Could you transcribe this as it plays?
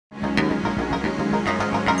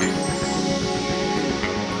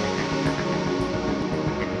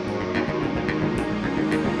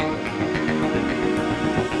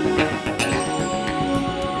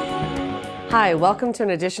Hi, welcome to an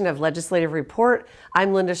edition of Legislative Report.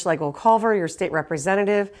 I'm Lynda Schlegel Culver, your state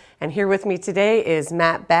representative, and here with me today is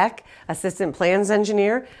Matt Beck, Assistant Plans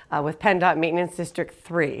Engineer with Penndot Maintenance District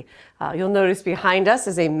 3. You'll notice behind us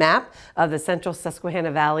is a map of the Central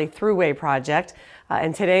Susquehanna Valley Thruway project.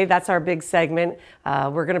 And today, that's our big segment.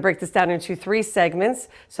 We're going to break this down into 3 segments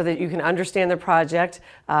so that you can understand the project,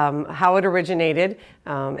 how it originated,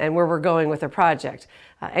 and where we're going with the project.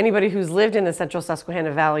 Anybody who's lived in the Central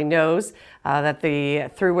Susquehanna Valley knows that the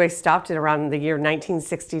Thruway stopped at around the year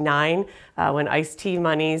 1969 when iced tea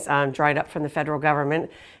monies dried up from the federal government.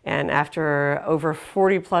 And after over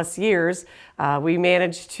 40 plus years, we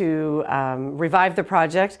managed to revive the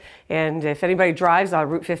project. And if anybody drives on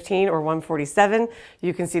Route 15 or 147,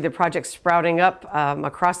 you can see the project sprouting up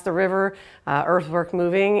across the river, earthwork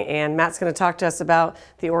moving, and Matt's going to talk to us about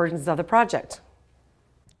the origins of the project.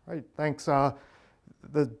 All right, thanks.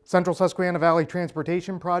 The Central Susquehanna Valley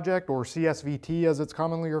Transportation Project, or CSVT as it's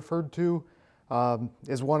commonly referred to,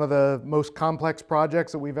 is one of the most complex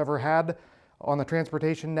projects that we've ever had on the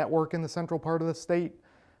transportation network in the central part of the state.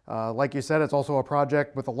 Like you said, it's also a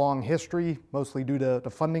project with a long history, mostly due to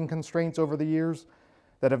funding constraints over the years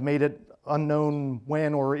that have made it unknown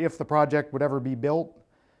when or if the project would ever be built.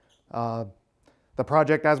 The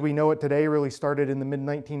project as we know it today really started in the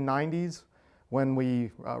mid-1990s when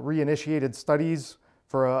we reinitiated studies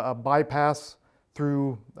for a bypass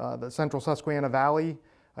through the Central Susquehanna Valley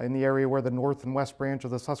in the area where the north and west branch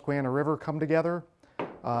of the Susquehanna River come together.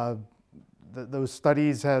 Those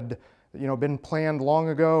studies had been planned long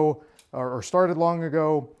ago or started long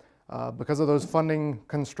ago. Because of those funding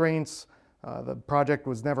constraints, the project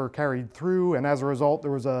was never carried through, and as a result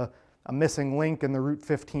there was a missing link in the Route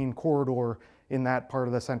 15 corridor in that part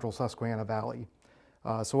of the Central Susquehanna Valley.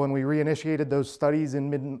 So when we reinitiated those studies in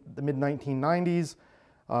the mid-1990s,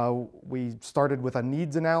 we started with a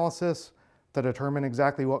needs analysis to determine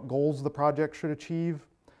exactly what goals the project should achieve.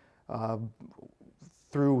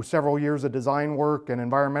 Through several years of design work and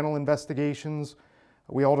environmental investigations,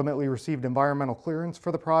 we ultimately received environmental clearance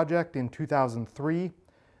for the project in 2003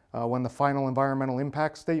 when the final environmental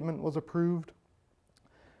impact statement was approved.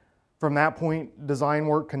 From that point, design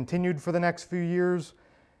work continued for the next few years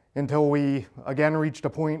until we again reached a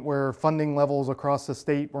point where funding levels across the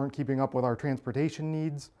state weren't keeping up with our transportation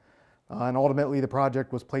needs, and ultimately the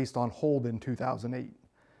project was placed on hold in 2008.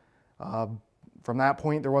 From that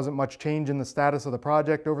point, there wasn't much change in the status of the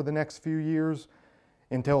project over the next few years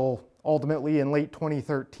until ultimately in late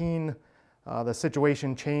 2013, the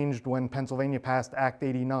situation changed when Pennsylvania passed Act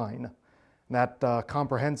 89. That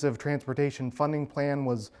comprehensive transportation funding plan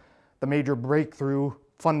was the major breakthrough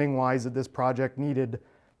funding-wise that this project needed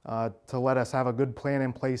to let us have a good plan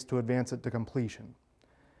in place to advance it to completion.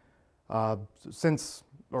 Since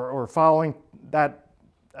or following that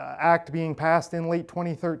act being passed in late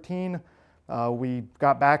 2013, we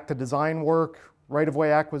got back to design work,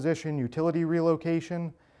 right-of-way acquisition, utility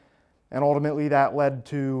relocation, and ultimately that led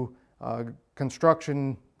to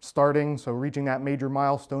construction starting, so reaching that major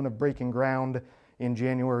milestone of breaking ground in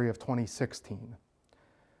January of 2016.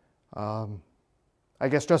 I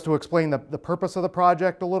guess just to explain the purpose of the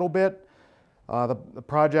project a little bit, the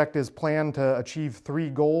project is planned to achieve 3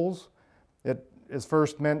 goals. It is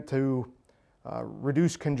first meant to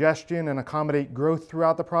reduce congestion and accommodate growth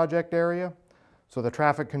throughout the project area. So the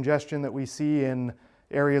traffic congestion that we see in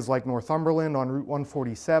areas like Northumberland on Route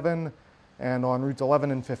 147 and on Routes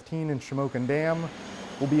 11 and 15 in Shamokin Dam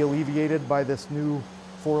will be alleviated by this new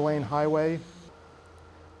 4-lane highway.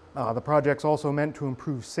 The project's also meant to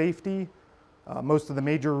improve safety. Most of the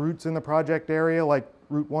major routes in the project area, like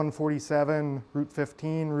Route 147, Route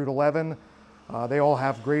 15, Route 11, they all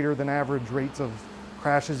have greater than average rates of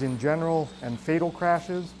crashes in general and fatal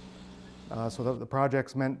crashes. So the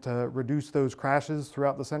project's meant to reduce those crashes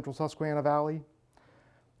throughout the Central Susquehanna Valley.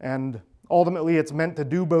 And ultimately, it's meant to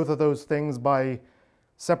do both of those things by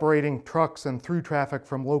separating trucks and through traffic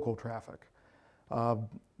from local traffic.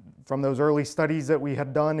 From those early studies that we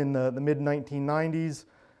had done in the mid-1990s,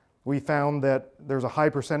 we found that there's a high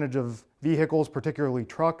percentage of vehicles, particularly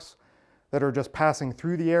trucks, that are just passing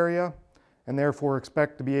through the area and therefore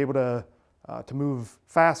expect to be able to move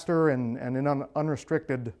faster and in an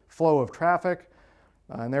unrestricted flow of traffic.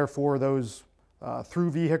 And therefore those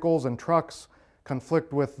through vehicles and trucks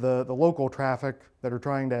conflict with the local traffic that are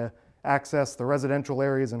trying to access the residential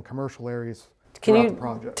areas and commercial areas. Can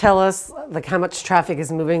you tell us how much traffic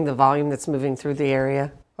is moving, the volume that's moving through the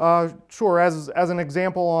area? Sure. As an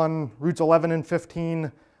example, on routes 11 and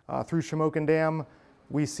 15 through Shamokin Dam,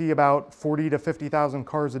 we see about 40 to 50,000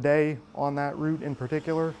 cars a day on that route in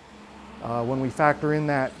particular. When we factor in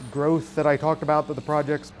that growth that I talked about that the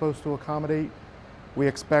project's supposed to accommodate, we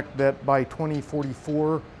expect that by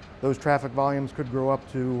 2044, those traffic volumes could grow up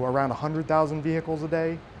to around 100,000 vehicles a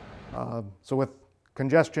day. So with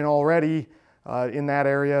congestion already in that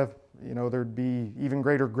area, there'd be even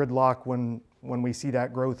greater gridlock when we see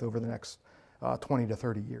that growth over the next 20 to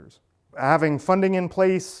 30 years. Having funding in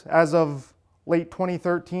place as of late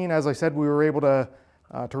 2013, as I said, we were able to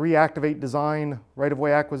reactivate design,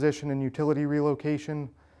 right-of-way acquisition, and utility relocation,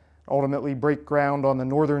 ultimately break ground on the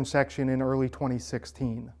northern section in early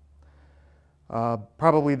 2016.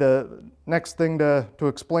 Probably the next thing to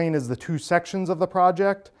explain is the two sections of the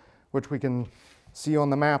project, which we can see on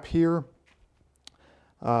the map here.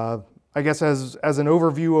 I guess as an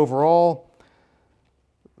overview overall,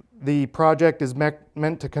 the project is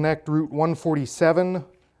meant to connect Route 147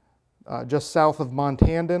 just south of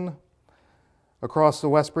Montandon, across the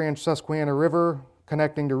West Branch Susquehanna River,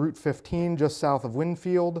 connecting to Route 15 just south of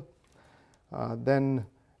Winfield, then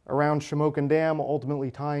around Shamokin Dam,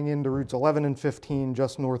 ultimately tying into Routes 11 and 15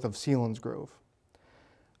 just north of Selinsgrove.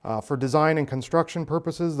 For design and construction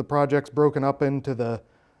purposes, the project's broken up into the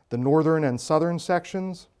northern and southern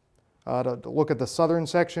sections. To look at the southern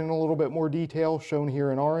section in a little bit more detail, shown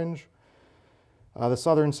here in orange. The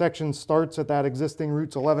southern section starts at that existing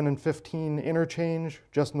Routes 11 and 15 interchange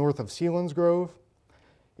just north of Selinsgrove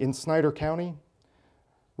in Snyder County,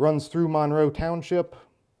 runs through Monroe Township,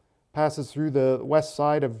 passes through the west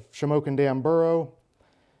side of Shamokin Dam Borough,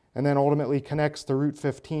 and then ultimately connects to Route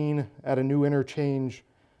 15 at a new interchange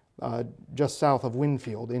just south of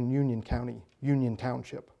Winfield in Union County, Union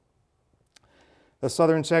Township. The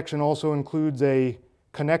southern section also includes a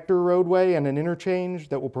connector roadway and an interchange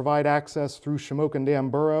that will provide access through Shamokin Dam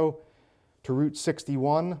Borough to Route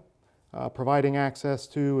 61, providing access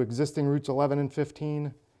to existing Routes 11 and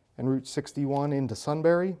 15 and Route 61 into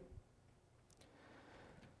Sunbury.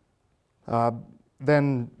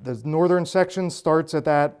 Then the northern section starts at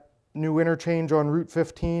that new interchange on Route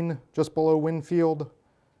 15 just below Winfield,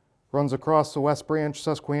 runs across the West Branch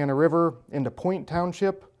Susquehanna River into Point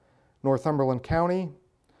Township, Northumberland County,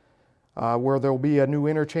 where there will be a new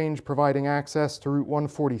interchange providing access to Route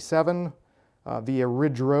 147 via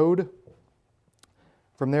Ridge Road.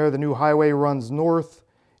 From there, the new highway runs north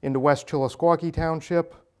into West Chillisquaukie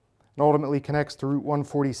Township and ultimately connects to Route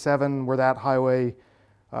 147, where that highway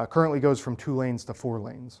currently goes from 2 lanes to 4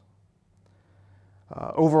 lanes.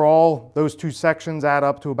 Overall, those two sections add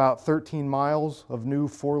up to about 13 miles of new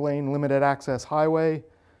 4-lane limited access highway.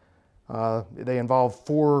 They involve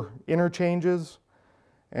 4 interchanges,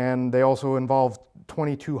 and they also involve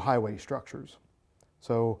 22 highway structures.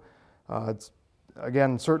 So it's,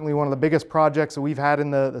 again, certainly one of the biggest projects that we've had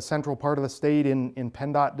in the central part of the state in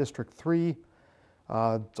Penndot District 3.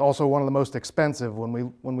 It's also one of the most expensive. When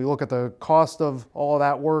we look at the cost of all of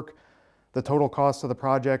that work, the total cost of the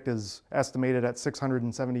project is estimated at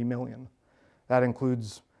 $670 million. That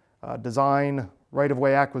includes design,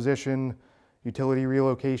 right-of-way acquisition, utility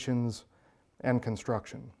relocations, and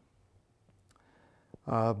construction.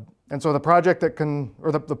 And so the project that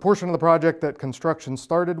the portion of the project that construction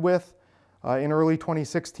started with in early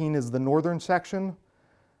 2016 is the northern section.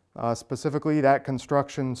 Specifically, that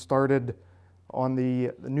construction started on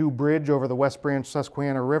the new bridge over the West Branch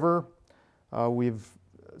Susquehanna River. We've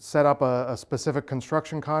set up a specific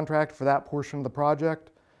construction contract for that portion of the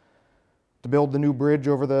project to build the new bridge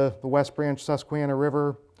over the West Branch Susquehanna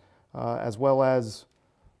River, as well as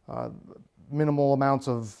minimal amounts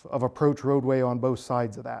of approach roadway on both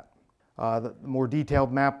sides of that. The more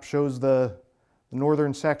detailed map shows the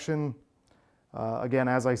northern section, again,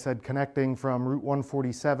 as I said, connecting from Route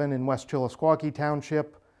 147 in West Chillisquaukie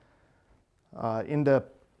Township into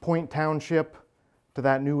Point Township to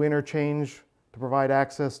that new interchange to provide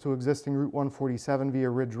access to existing Route 147 via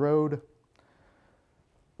Ridge Road,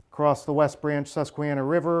 across the West Branch Susquehanna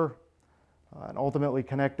River, and ultimately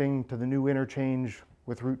connecting to the new interchange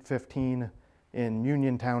with Route 15 in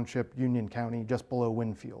Union Township, Union County, just below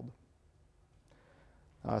Winfield.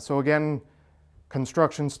 So again,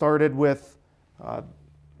 construction started with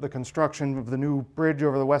the construction of the new bridge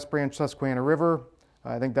over the West Branch Susquehanna River.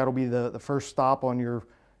 I think that'll be the first stop on your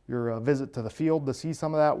visit to the field to see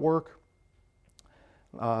some of that work.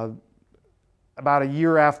 About a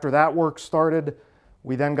year after that work started,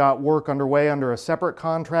 we then got work underway under a separate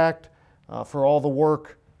contract for all the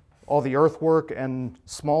work, all the earthwork and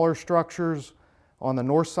smaller structures on the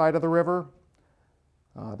north side of the river.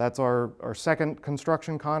 That's our second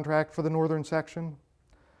construction contract for the northern section.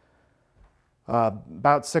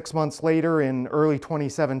 About 6 months later, in early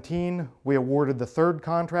 2017, we awarded the third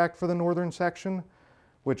contract for the northern section,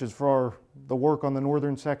 which is for the work on the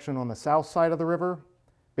northern section on the south side of the river,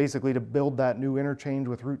 basically to build that new interchange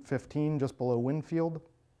with Route 15 just below Winfield.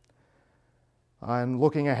 And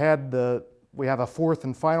looking ahead, we have a fourth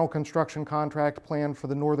and final construction contract planned for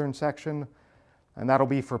the northern section, and that'll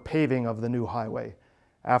be for paving of the new highway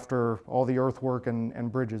after all the earthwork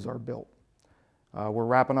and bridges are built. We're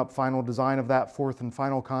wrapping up final design of that fourth and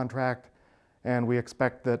final contract, and we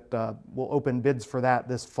expect that we'll open bids for that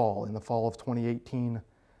this fall, in the fall of 2018,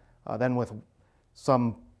 then with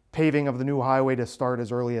some paving of the new highway to start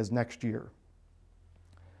as early as next year.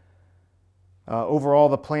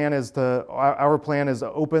 Overall, our plan is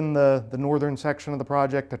to open the northern section of the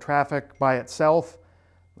project to traffic by itself.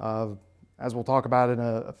 As we'll talk about in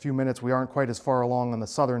a few minutes, we aren't quite as far along on the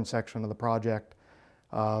southern section of the project.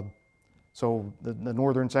 So the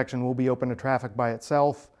northern section will be open to traffic by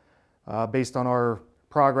itself. Based on our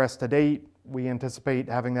progress to date, we anticipate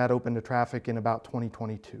having that open to traffic in about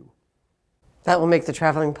 2022. That will make the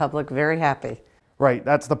traveling public very happy. Right,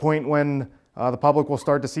 that's the point when the public will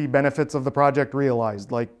start to see benefits of the project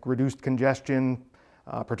realized, like reduced congestion,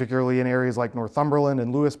 particularly in areas like Northumberland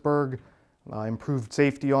and Lewisburg, improved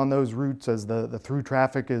safety on those routes as the through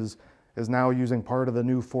traffic is now using part of the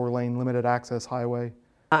new 4-lane limited access highway.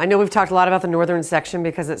 I know we've talked a lot about the northern section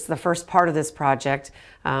because it's the first part of this project,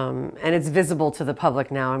 and it's visible to the public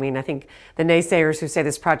now. I mean, I think the naysayers who say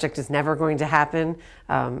this project is never going to happen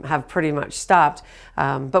have pretty much stopped.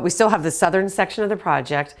 But we still have the southern section of the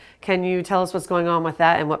project. Can you tell us what's going on with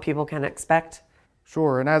that and what people can expect?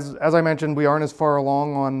 Sure, and as I mentioned, we aren't as far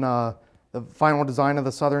along on the final design of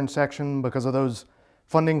the southern section because of those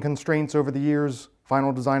funding constraints over the years.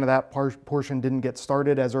 Final design of that portion didn't get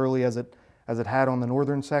started as early as it had on the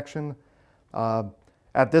northern section.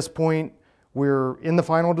 At this point, we're in the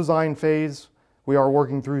final design phase. We are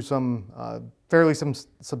working through some fairly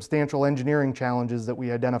substantial engineering challenges that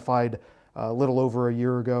we identified a little over a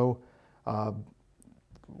year ago.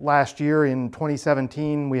 Last year in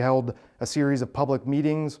 2017, we held a series of public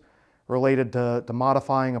meetings related to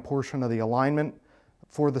modifying a portion of the alignment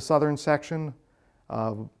for the southern section.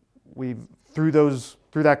 Through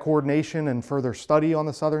that coordination and further study on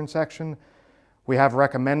the southern section, we have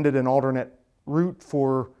recommended an alternate route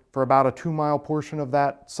for about a 2-mile portion of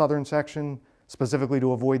that southern section, specifically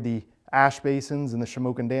to avoid the ash basins in the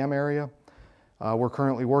Shamokin Dam area. We're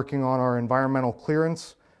currently working on our environmental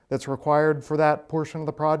clearance that's required for that portion of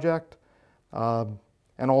the project.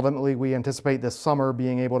 And ultimately, we anticipate this summer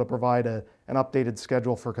being able to provide an updated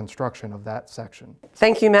schedule for construction of that section.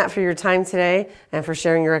 Thank you, Matt, for your time today and for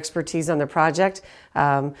sharing your expertise on the project.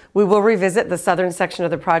 We will revisit the southern section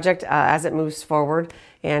of the project as it moves forward,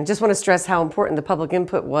 and just want to stress how important the public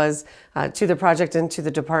input was to the project and to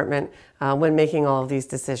the department when making all of these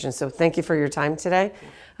decisions. So thank you for your time today.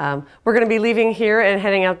 We're going to be leaving here and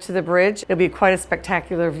heading out to the bridge. It'll be quite a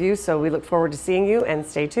spectacular view, so we look forward to seeing you, and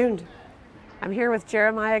stay tuned. I'm here with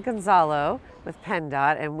Jeremiah Gonzalo with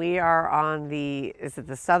Penndot, and we are on the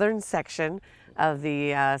southern section of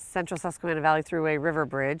the Central Susquehanna Valley Thruway River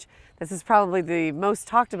Bridge. This is probably the most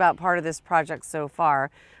talked about part of this project so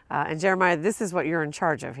far. And Jeremiah, this is what you're in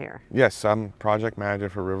charge of here. Yes, I'm project manager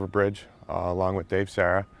for River Bridge along with Dave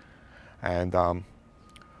Sarah. And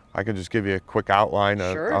I can just give you a quick outline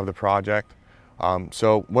of the project.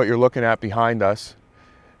 So what you're looking at behind us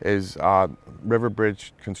is River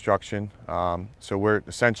Bridge construction. So we're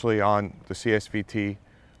essentially on the CSVT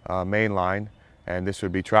main line, and this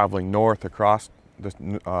would be traveling north across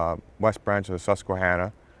the west branch of the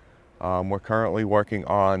Susquehanna. We're currently working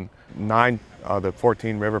on 9 of the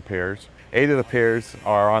 14 river piers. 8 of the piers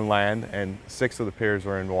are on land and 6 of the piers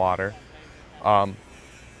are in water.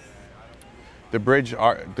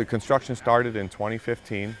 The construction started in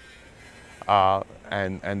 2015,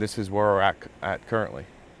 and this is where we're at currently.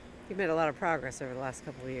 You've made a lot of progress over the last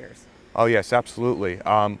couple of years. Oh yes, absolutely.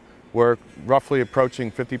 We're roughly approaching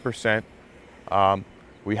 50%.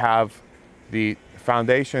 We have the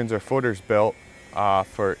foundations or footers built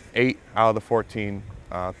for 8 out of the 14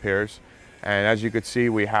 piers. And as you could see,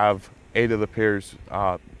 we have 8 of the piers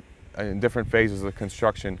in different phases of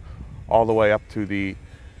construction, all the way up to the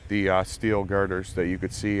steel girders that you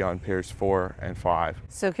could see on piers 4 and 5.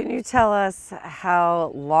 So can you tell us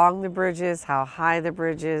how long the bridge is, how high the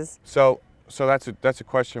bridge is? So that's a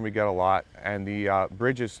question we get a lot, and the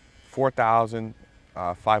bridge is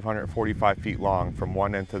 4,545 feet long from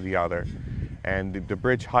one end to the other, and the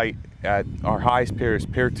bridge height at our highest pier is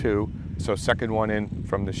Pier 2, so second one in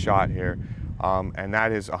from the shot here, and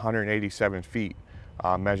that is 187 feet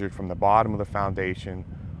measured from the bottom of the foundation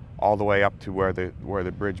all the way up to where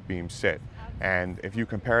the bridge beams sit. And if you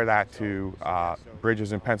compare that to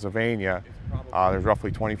bridges in Pennsylvania, there's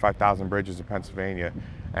roughly 25,000 bridges in Pennsylvania,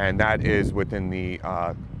 and that is within the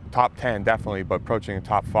top 10 definitely, but approaching the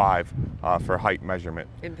top 5 for height measurement.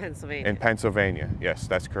 In Pennsylvania? In Pennsylvania, yes,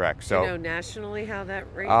 that's correct. So, do you know nationally how that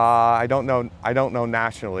rates? I don't know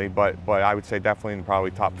nationally, but I would say definitely in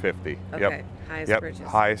probably top 50. Okay, yep. Highest bridges.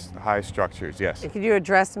 Highest structures, yes. And could you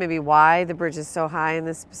address maybe why the bridge is so high in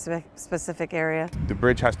this specific area? The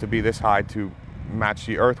bridge has to be this high to match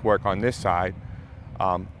the earthwork on this side,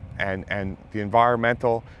 and the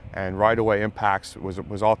environmental and right-of-way impacts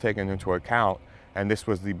was all taken into account, and this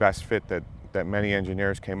was the best fit that many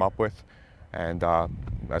engineers came up with, and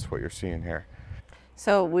that's what you're seeing here.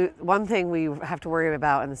 So one thing we have to worry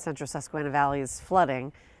about in the central Susquehanna Valley is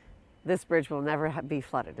flooding. This bridge will never be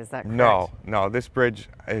flooded, is that correct? No, this bridge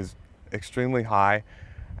is extremely high,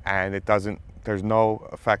 and there's no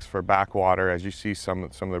effects for backwater, as you see some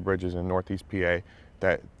of the bridges in Northeast PA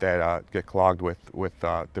that get clogged with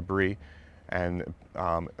debris, and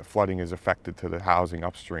flooding is affected to the housing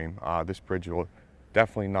upstream. This bridge will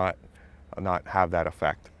definitely not have that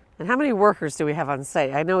effect. And how many workers do we have on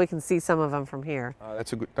site? I know we can see some of them from here.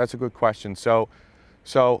 That's a good question. So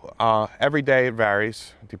every day it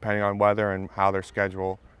varies depending on weather and how their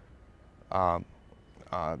schedule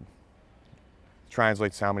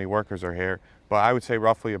translates to how many workers are here. But I would say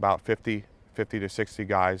roughly about 50 to 60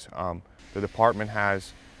 guys. The department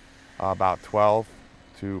has about 12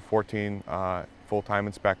 to 14 full-time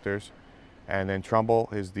inspectors, and then Trumbull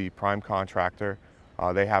is the prime contractor.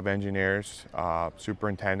 They have engineers,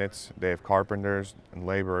 superintendents, they have carpenters and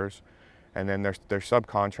laborers, and then their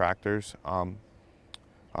subcontractors,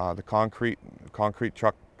 the concrete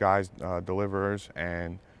truck guys, deliverers,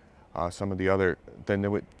 and some of the other.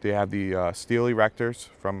 Then they have the steel erectors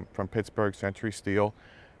from Pittsburgh Century Steel,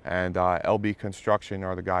 and LB Construction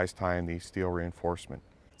are the guys tying the steel reinforcement.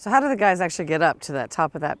 So how do the guys actually get up to that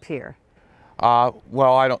top of that pier?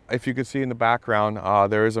 Well, if you could see in the background,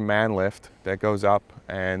 there is a man lift that goes up,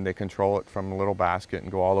 and they control it from a little basket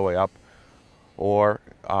and go all the way up. Or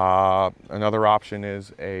another option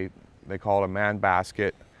is they call it a man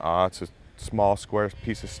basket. It's a small square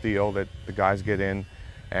piece of steel that the guys get in,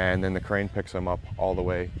 and then the crane picks them up all the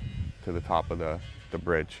way to the top of the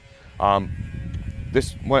bridge.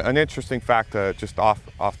 An interesting fact, just off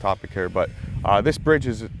topic here, but this bridge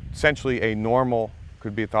is essentially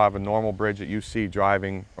could be thought of a normal bridge that you see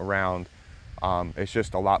driving around. It's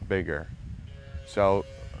just a lot bigger. So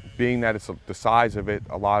being that it's the size of it,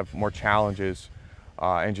 a lot of more challenges,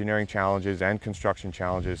 engineering challenges and construction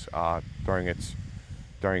challenges during its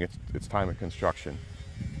time of construction.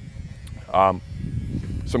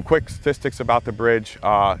 Some quick statistics about the bridge.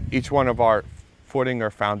 Each one of our footing or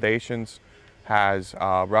foundations has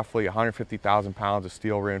roughly 150,000 pounds of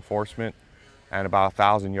steel reinforcement and about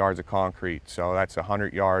 1,000 yards of concrete. So that's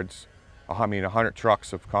 100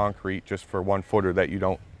 trucks of concrete just for 1 footer that you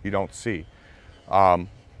don't see.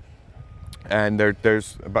 And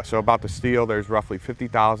there's about the steel, there's roughly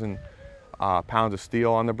 50,000 pounds of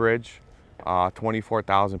steel on the bridge.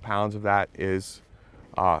 24,000 pounds of that is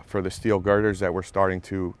for the steel girders that we're starting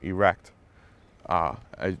to erect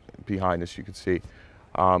behind us, you can see.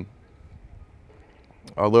 A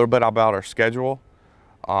little bit about our schedule.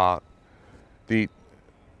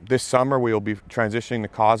 This summer we will be transitioning the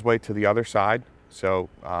causeway to the other side. So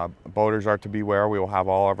boaters are to beware. We will have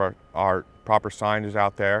all of our proper signage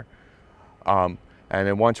out there. And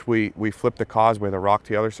then once we flip the causeway, the rock to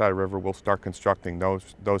the other side of the river, we'll start constructing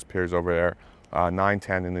those piers over there. 9,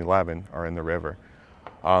 10, and 11 are in the river.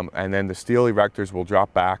 And then the steel erectors will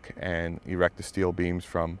drop back and erect the steel beams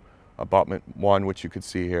from abutment 1, which you could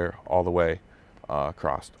see here, all the way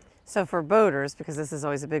across. So for boaters, because this is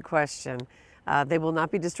always a big question, they will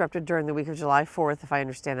not be disrupted during the week of July 4th, if I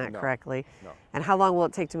understand that correctly. No. And how long will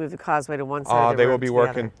it take to move the causeway to one side of the river? They will be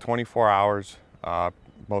working 24 hours,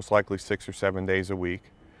 most likely 6 or 7 days a week.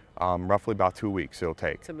 Roughly about 2 weeks it'll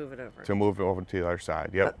take. To move it over. To move it over to the other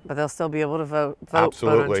side, yep. But they'll still be able to vote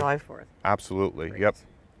Absolutely. on July 4th. Absolutely, Great.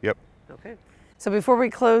 Yep. Okay. So before we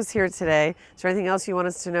close here today, is there anything else you want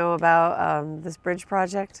us to know about this bridge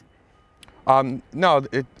project? No,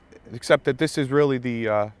 except that this is really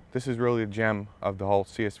the gem of the whole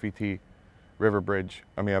CSVT river bridge.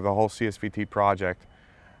 I mean, of the whole CSVT project,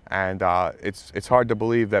 and it's hard to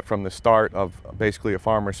believe that from the start of basically a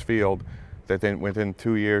farmer's field, that then within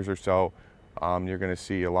 2 years or so, you're going to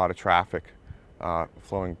see a lot of traffic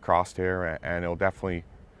flowing across here, and it'll definitely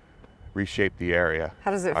reshape the area.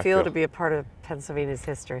 How does it feel to be a part of Pennsylvania's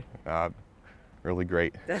history? Really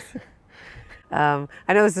great. I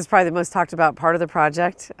know this is probably the most talked about part of the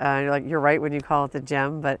project. You're right when you call it the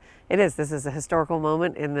gem, but it is. This is a historical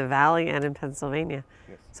moment in the Valley and in Pennsylvania.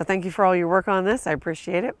 Yes. So thank you for all your work on this. I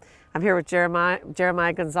appreciate it. I'm here with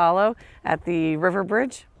Jeremiah Gonzalo at the River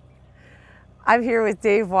Bridge. I'm here with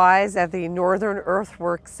Dave Wise at the Northern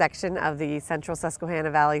Earthworks section of the Central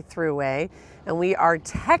Susquehanna Valley Thruway, and we are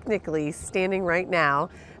technically standing right now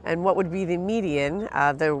in what would be the median,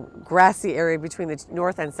 the grassy area between the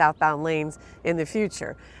north and southbound lanes in the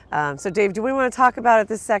future. So Dave, do we want to talk about at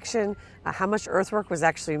this section how much earthwork was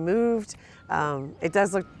actually moved? It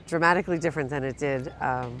does look dramatically different than it did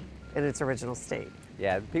in its original state.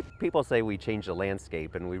 Yeah, people say we change the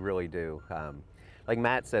landscape, and we really do. Like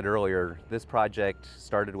Matt said earlier, this project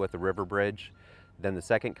started with the river bridge. Then the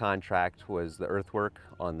second contract was the earthwork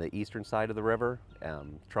on the eastern side of the river.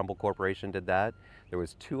 Trumbull Corporation did that. There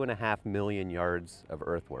was 2.5 million yards of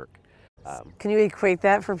earthwork. Can you equate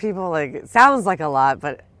that for people? Like, it sounds like a lot,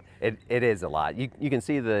 but it is a lot. You can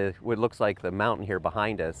see what looks like the mountain here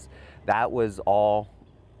behind us. That was all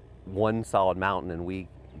one solid mountain, and we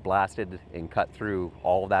blasted and cut through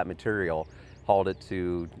all of that material, hauled it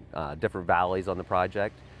to different valleys on the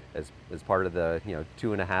project as part of the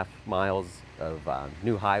 2.5 miles of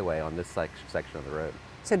new highway on this section of the road.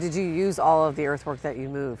 So did you use all of the earthwork that you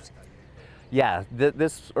moved? Yeah,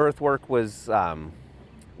 this earthwork was,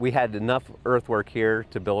 we had enough earthwork here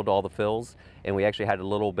to build all the fills, and we actually had a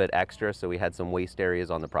little bit extra, so we had some waste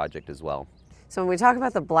areas on the project as well. So when we talk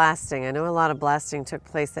about the blasting, I know a lot of blasting took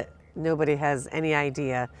place that nobody has any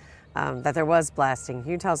idea that there was blasting.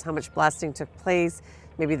 Can you tell us how much blasting took place,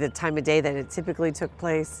 maybe the time of day that it typically took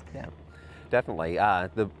place? Yeah, definitely.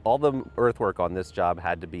 All the earthwork on this job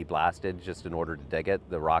had to be blasted just in order to dig it.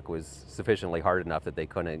 The rock was sufficiently hard enough that they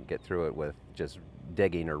couldn't get through it with just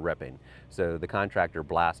digging or ripping. So the contractor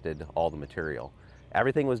blasted all the material.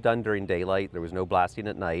 Everything was done during daylight. There was no blasting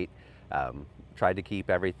at night. Tried to keep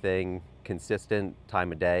everything consistent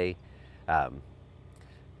time of day.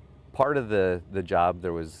 Part of the job,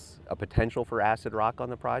 there was a potential for acid rock on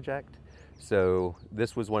the project. So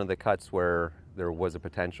this was one of the cuts where there was a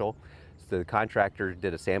potential. So the contractor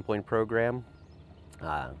did a sampling program.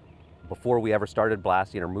 Before we ever started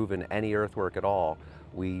blasting or moving any earthwork at all,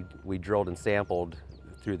 we drilled and sampled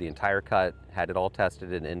through the entire cut, had it all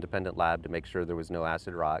tested in an independent lab to make sure there was no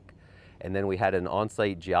acid rock. And then we had an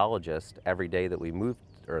on-site geologist every day that we moved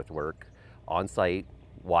earthwork on-site,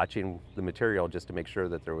 watching the material just to make sure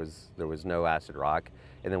that there was no acid rock.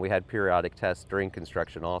 And then we had periodic tests during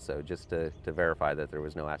construction also, just to verify that there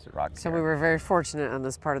was no acid rock. So we were very fortunate on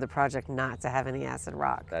this part of the project not to have any acid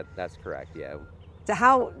rock. That's correct, yeah.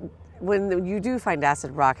 So when you do find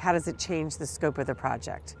acid rock, how does it change the scope of the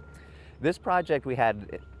project? This project, we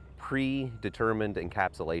had predetermined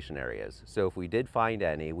encapsulation areas. So if we did find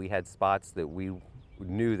any, we had spots that we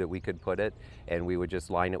knew that we could put it, and we would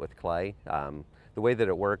just line it with clay. The way that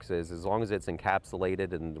it works is, as long as it's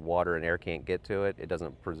encapsulated and the water and air can't get to it, it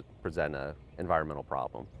doesn't present an environmental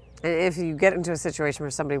problem. And if you get into a situation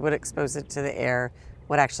where somebody would expose it to the air,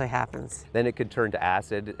 what actually happens? Then it could turn to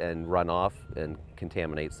acid and run off and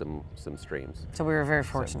contaminate some streams. So we were very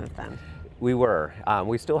fortunate then. We were.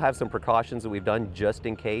 We still have some precautions that we've done just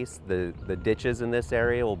in case. The ditches in this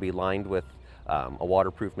area will be lined with a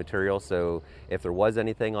waterproof material, so if there was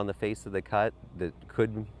anything on the face of the cut that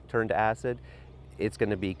could turn to acid, it's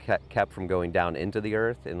going to be kept from going down into the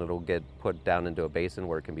earth, and it'll get put down into a basin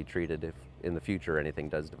where it can be treated if in the future anything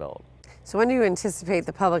does develop. So when do you anticipate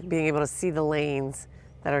the public being able to see the lanes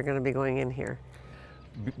that are going to be going in here?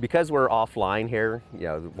 Because we're offline here,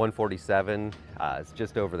 147 is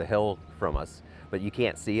just over the hill from us, but you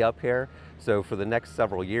can't see up here. So for the next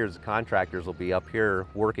several years, contractors will be up here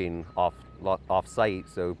working off-site,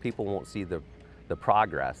 so people won't see the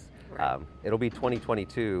progress. Right. It'll be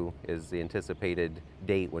 2022 is the anticipated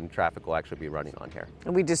date when traffic will actually be running on here.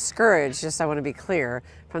 And we discourage, just I want to be clear,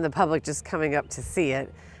 from the public just coming up to see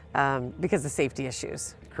it because of safety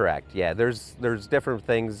issues. Correct. Yeah, there's different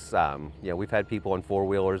things. We've had people on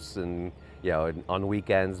four-wheelers and on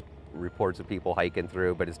weekends, reports of people hiking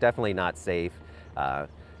through, but it's definitely not safe.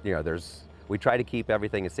 We try to keep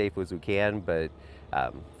everything as safe as we can, but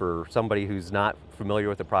for somebody who's not familiar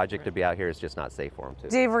with the project to be out here, it's just not safe for them to.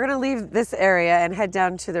 Dave, we're going to leave this area and head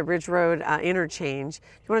down to the Ridge Road interchange. Do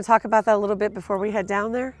you want to talk about that a little bit before we head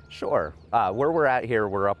down there? Sure. Where we're at here,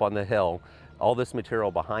 we're up on the hill. All this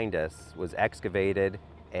material behind us was excavated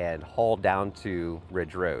and hauled down to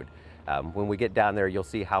Ridge Road. When we get down there, you'll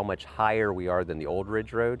see how much higher we are than the old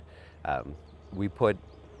Ridge Road. We put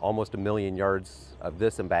almost 1 million yards of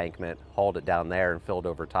this embankment, hauled it down there and filled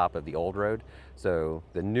over top of the old road. So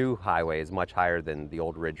the new highway is much higher than the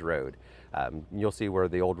old Ridge Road. You'll see where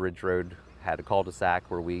the old Ridge Road had a cul-de-sac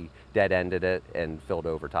where we dead-ended it and filled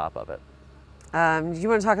over top of it. Do you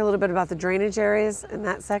want to talk a little bit about the drainage areas in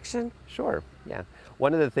that section? Sure, yeah.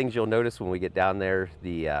 One of the things you'll notice when we get down there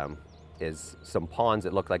is some ponds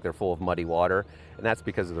that look like they're full of muddy water, and that's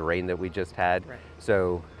because of the rain that we just had. Right.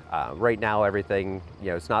 So right now everything,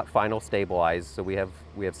 it's not final stabilized, so we have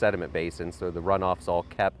sediment basins, so the runoff's all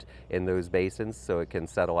kept in those basins so it can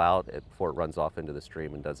settle out before it runs off into the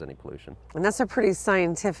stream and does any pollution. And that's a pretty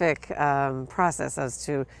scientific process as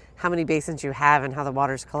to how many basins you have and how the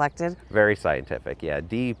water's collected. Very scientific, yeah.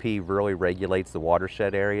 DEP really regulates the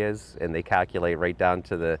watershed areas, and they calculate right down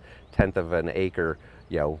to the 1/10 of an acre,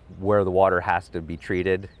 where the water has to be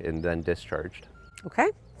treated and then discharged. Okay,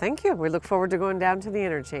 thank you. We look forward to going down to the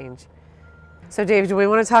interchange. So Dave, do we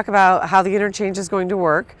want to talk about how the interchange is going to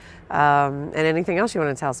work and anything else you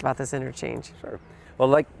want to tell us about this interchange? Sure. Well,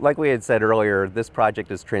 like we had said earlier, this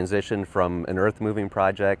project is transitioned from an earth moving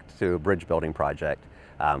project to a bridge building project.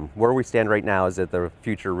 Where we stand right now is at the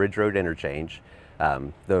future Ridge Road interchange.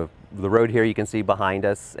 The road here you can see behind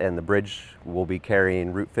us, and the bridge will be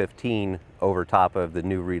carrying Route 15 over top of the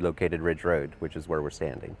new relocated Ridge Road, which is where we're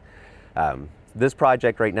standing. This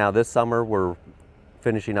project right now, this summer, we're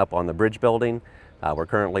finishing up on the bridge building. We're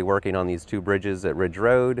currently working on these 2 bridges at Ridge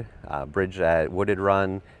Road, a bridge at Wooded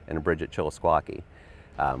Run, and a bridge at Chillisquawkee.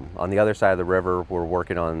 On the other side of the river, we're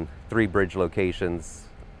working on 3 bridge locations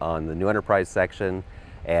on the New Enterprise section,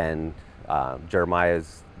 and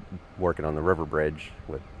Jeremiah's working on the river bridge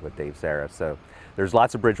with Dave Sarah. So there's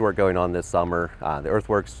lots of bridge work going on this summer. The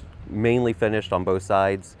earthwork's mainly finished on both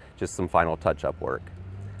sides, just some final touch-up work.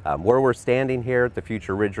 Where we're standing here at the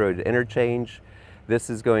future Ridge Road interchange, this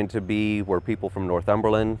is going to be where people from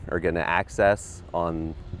Northumberland are going to access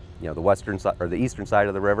on the western side or the eastern side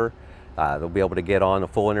of the river. They'll be able to get on a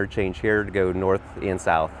full interchange here to go north and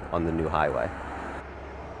south on the new highway.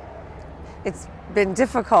 It's been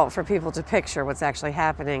difficult for people to picture what's actually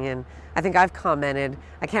happening, and I think I've commented,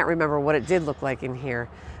 I can't remember what it did look like in here.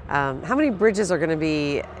 How many bridges are going to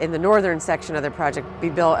be in the northern section of the project be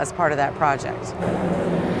built as part of that project?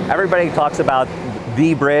 Everybody talks about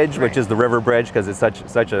the bridge, which is the river bridge, because it's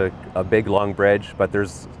such a big, long bridge, but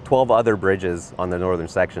there's 12 other bridges on the northern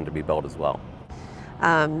section to be built as well.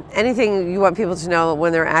 Anything you want people to know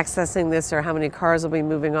when they're accessing this, or how many cars will be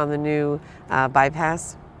moving on the new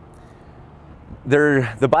bypass?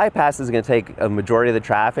 The bypass is going to take a majority of the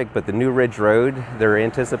traffic, but the new Ridge Road, they're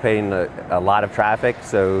anticipating a lot of traffic,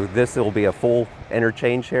 so this will be a full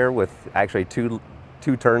interchange here with actually two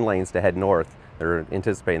turn lanes to head north. They're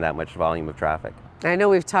anticipating that much volume of traffic. I know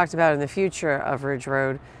we've talked about in the future of Ridge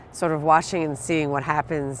Road, sort of watching and seeing what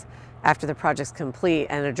happens after the project's complete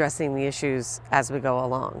and addressing the issues as we go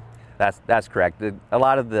along. That's correct. A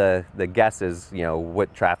lot of the guess is,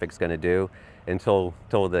 what traffic's going to do. Until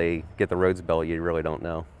they get the roads built, you really don't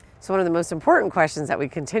know. So one of the most important questions that we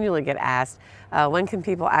continually get asked, when can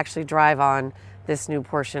people actually drive on this new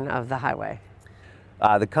portion of the highway?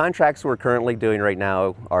 The contracts we're currently doing right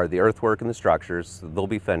now are the earthwork and the structures. They'll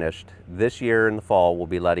be finished. This year in the fall, we'll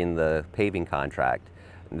be letting the paving contract.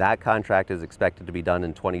 And that contract is expected to be done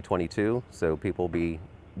in 2022, so people will be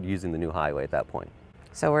using the new highway at that point.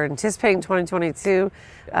 So we're anticipating 2022,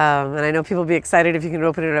 and I know people will be excited if you can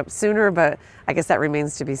open it up sooner, but I guess that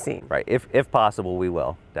remains to be seen. Right, if possible, we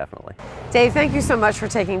will, definitely. Dave, thank you so much for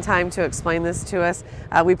taking time to explain this to us.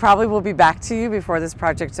 We probably will be back to you before this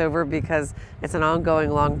project's over because it's an ongoing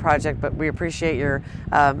long project, but we appreciate your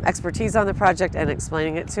expertise on the project and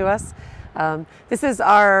explaining it to us. This is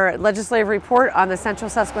our legislative report on the Central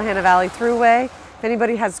Susquehanna Valley Thruway. If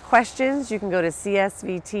anybody has questions, you can go to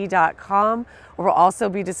csvt.com, or we'll also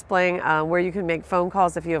be displaying where you can make phone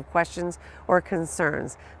calls if you have questions or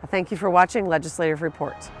concerns. Thank you for watching Legislative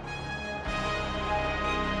Report.